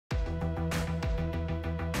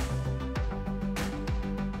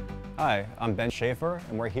Hi, I'm Bene Schaffer,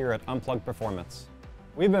 and we're here at Unplugged Performance.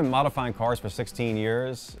 We've been modifying cars for 16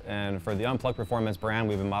 years, and for the Unplugged Performance brand,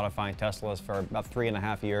 we've been modifying Teslas for about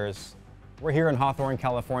 3.5 years. We're here in Hawthorne,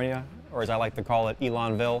 California, or as I like to call it,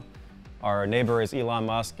 Elonville. Our neighbor is Elon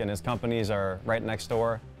Musk, and his companies are right next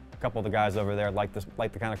door. A couple of the guys over there like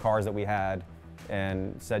the kind of cars that we had,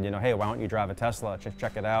 and said, hey, why don't you drive a Tesla?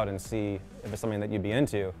 Check it out and see if it's something that you'd be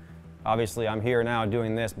into. Obviously, I'm here now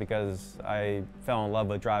doing this because I fell in love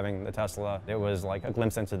with driving the Tesla. It was like a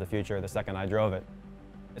glimpse into the future the second I drove it.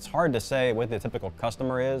 It's hard to say what the typical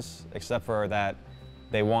customer is, except for that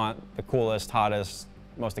they want the coolest, hottest,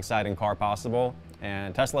 most exciting car possible.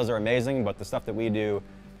 And Teslas are amazing, but the stuff that we do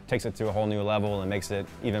takes it to a whole new level and makes it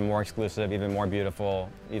even more exclusive, even more beautiful,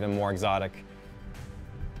 even more exotic.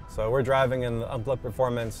 So we're driving in the Unplugged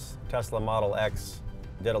Performance Tesla Model X.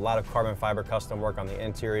 We did a lot of carbon fiber custom work on the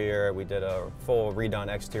interior. We did a full redone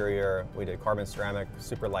exterior. We did carbon ceramic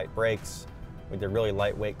super light brakes. We did really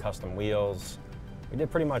lightweight custom wheels. We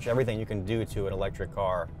did pretty much everything you can do to an electric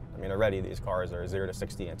car. I mean, already these cars are 0 to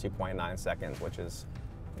 60 in 2.9 seconds, which is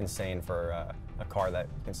insane for a car that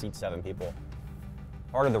can seat 7 people.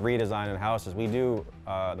 Part of the redesign in-house is we do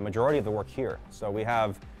the majority of the work here. So we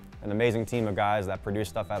have an amazing team of guys that produce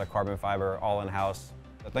stuff out of carbon fiber all in-house.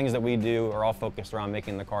 The things that we do are all focused around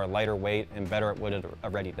making the car lighter weight and better at what it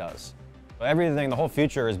already does. So everything, the whole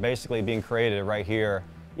future is basically being created right here.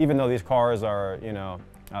 Even though these cars are,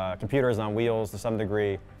 computers on wheels to some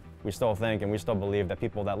degree, we still think and we still believe that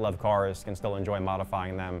people that love cars can still enjoy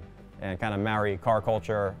modifying them and kind of marry car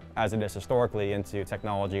culture as it is historically into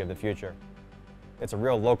technology of the future. It's a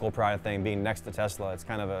real local pride thing being next to Tesla. It's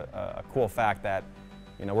kind of a cool fact that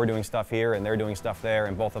we're doing stuff here and they're doing stuff there,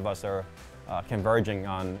 and both of us are converging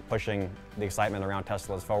on pushing the excitement around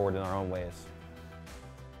Teslas forward in our own ways.